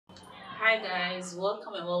Hi guys,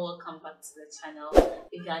 welcome and welcome back to the channel.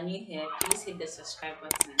 If you are new here, please hit the subscribe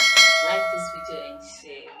button, like this video and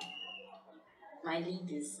share. My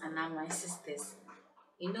leaders and now my sisters,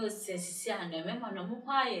 you know, says I remember no more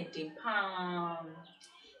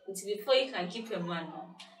it's before you can keep a man.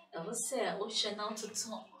 I will say ocean out to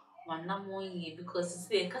talk one more year because it's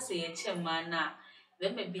there because a chairman now.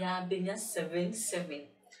 Then maybe I've been 7-7.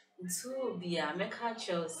 Two be a make her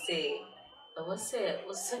say. I was say,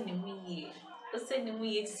 what's sending me? What's sending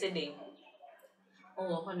me today?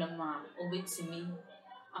 Oh, Honoma, obey to me.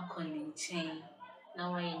 A conning chain.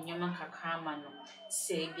 Now I in your macacramano.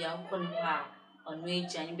 Say, be a conva on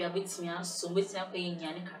wage and be a bit me out so with me in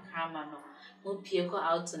Yanicacramano. No pico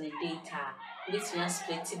out on the data. With me as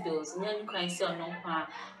plenty bills. None can say on no pa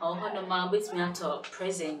or Honoma with me at all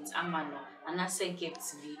present amano. And I say, get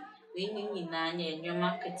to be. We need Nanya and your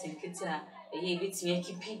marketing kita. A bit me a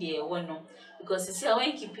kipidia one because you see, I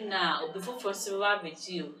won't keep now before for survive with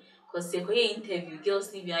you. Because they go interview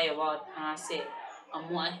girls leave you about and I say,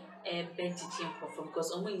 I'm more a bed teaching for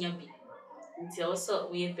because I'm going to be. Until also,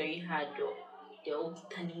 we are very hard though. The old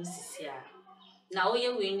turning here. Now we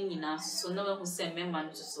are winning in us, so no one who send me man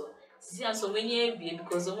to so. See, so many be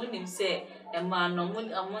because the women say, a man, no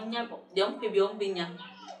one among young people on Binya.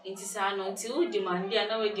 It is until demand, I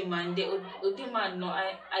know demand, they demand no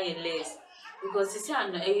I less. Because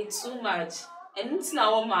it's too much. And it's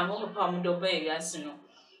now my mother palm do baby, as you know.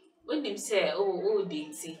 When them say, oh,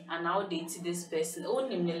 dating, and now dating this person,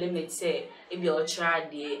 only the limit say, if you're a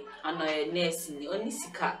child, and a nurse in the only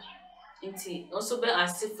sika. Inti also be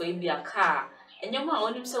asked for it be a car, and your man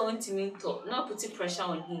on himself want to mean to not put pressure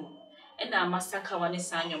on him. And I must take one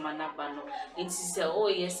sign your manabano. It is oh,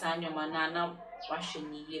 yes, and your manana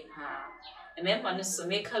washing ye pa. And then man so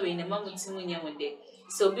make her in a moment to me one day.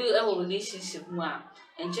 So build a relationship more,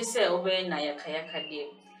 and just say over na ya kayaka de.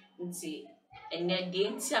 Inti. And yet, the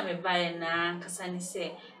entire me buy na Cassani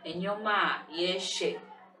say, and your ma, yes, shit.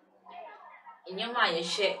 And your ma, yes,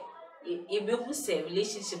 shit. If you say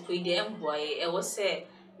relationship with the boy, I was say,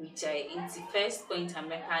 which I in the first point I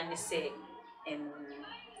make and say,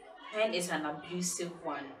 when it's an abusive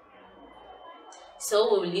one.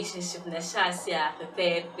 So, relationship, na shall say, I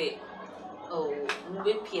prepare bit. Oh,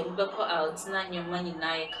 maybe I'm out, none your money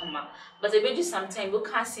now, come up. But I bet you sometime we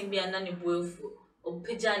can't see me a nanny willful. Or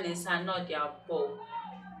pigeons are not their ball.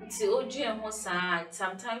 It's OG and Hosa,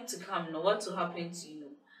 some time to come, know what to happen to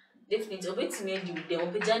you. Definitely, obey to me, you the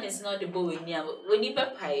Opijan is not the boy near when you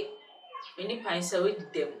pie. When you pie, so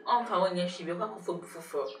with them, on for 1 year, she will come for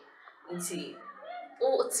before. See,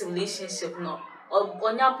 oh, it's a relationship, no.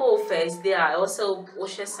 On your both first, there are also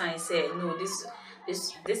Osha signs say, no, this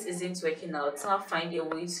isn't working out. So I'll find a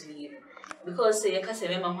way to leave. Because say, I can't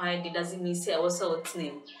remember why it doesn't mean say I was so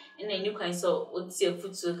name. And then you can so, what's your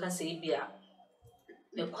foot to Casabia.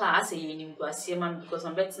 Me kwa ase yini mkwasiye man because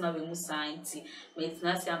I'm betting now we must sign tea. Me it's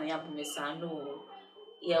not say I'm a no.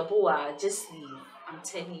 Yeah, boy, just leave. I'm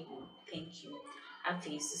telling you, thank you. I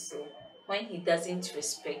feel so. When he doesn't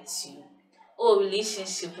respect you, oh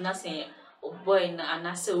relationship, nothing. Oh boy, and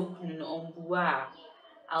I say open on bua.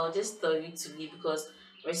 I'll just tell you to leave because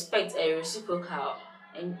respect a reciprocal.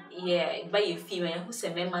 And yeah, by your female who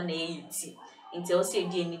say me man nti o say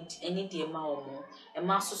di any dey ma wo mo e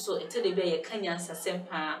ma so e tell be ye kanya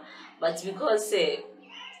sasempa but because say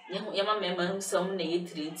ye ma me who some na ye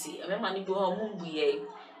trinity me ma ni bi ho mo bu ye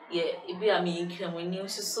e bi am ye nkramoni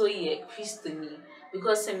so ye Christoni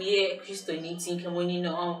because me ye Christoni tin nkramoni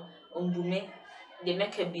no on bu me de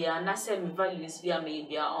make bia na say me values bia me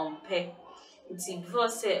bia on pe nti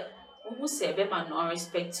because say who say be man no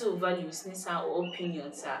respect to values ni sa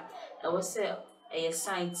opinions I was say a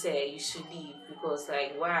sign say you should leave because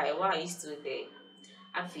like why are you still there?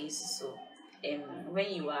 I feel so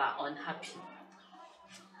when you are unhappy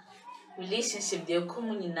relationship they'll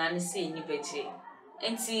come in and say anybody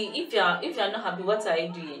and see if you are not happy what are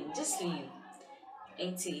you doing just leave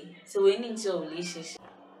and see so when into your relationship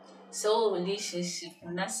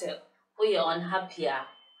when I say when you're unhappy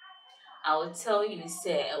I will tell you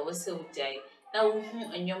say I was so die now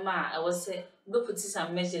and your ma I was say go put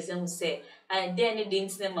some measures and say I dare any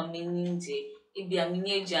didn't them a meaning day it be a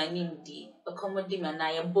mini janin d accommodate and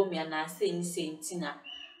I bomb me and I say tina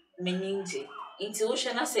meaning day into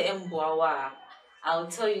ocean I say emboa I'll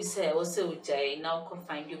tell you say I was so die now can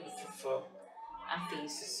find you before I feel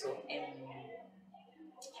so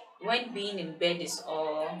when being in bed is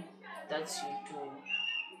all that you do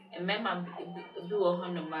and remember do a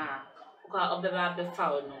honoma obeba be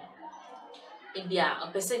foul no Ibia, a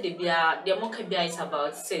person de bia, the mocha bia is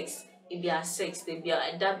about 6. Ibia 6, the bia,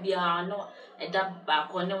 a dabia, no, a dab back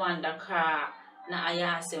on the one that car, na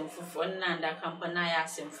aya asem fufuro na that camper na aya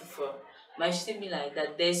asem fufuro. But it shouldn't be like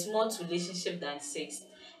that. There's more to relationship than sex.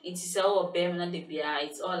 It is all about na de bia.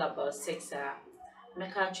 It's all about sex.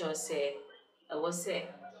 Make a choice say, I was say,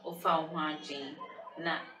 o fa ho adwen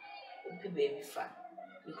na opi baby fa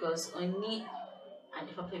because only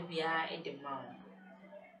ade papa bia e de ma wo.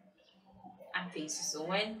 I think so.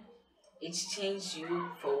 When exchange you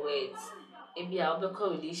for words. Maybe I'll be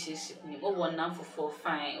call relationship me. Oh, one now for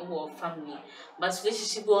fine. Oh, family. But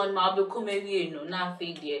relationship on my be come maybe you know now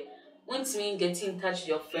failure. Once me get in touch with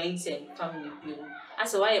your friends and family view.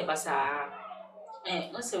 As a why basa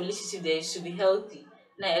once a relationship there should be healthy.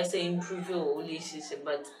 Na I say improve your relationship,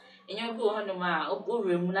 but and you go on ma oh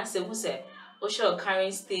room na say who say oh sure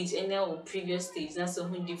current stage and then previous stage na so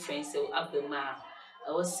who difference so abema.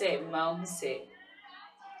 I was say ma who say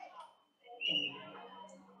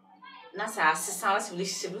na sɛ asesa wɔ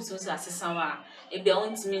relationship bi so asesa wɔ a ebi a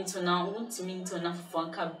wontumi nto na foforɔ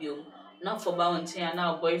nka biom na foforɔ ba wo nkyɛn a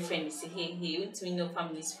na wo boyfriend si hey wontumi ne wo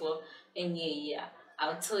families foɔ ɛnyɛ yie a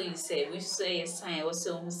I'll tell you say we so ɛyɛ sign a ɛwɔ sɛ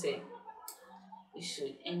wohu sɛ we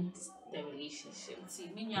should end the relationship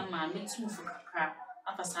nti me nua maa metu mfo kakra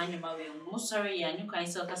afa saa nnwoma wei mu mosɔre yɛ a ne kwan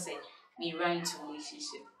sɛ ɔka sɛ meyera into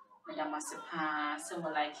relationship meda mo ase paa sɛ mo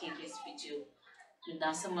like this video meda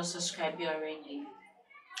sɛ mo subscribe already.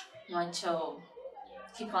 Watch out.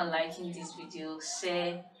 Keep on liking this video,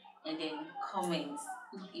 share, and then comment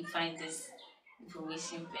if you find this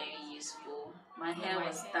information very useful. My hair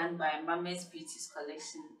was done by Mama's Beauty's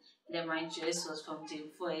collection, and then my dress was from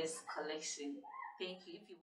Jane Foyer's collection. Thank you. If you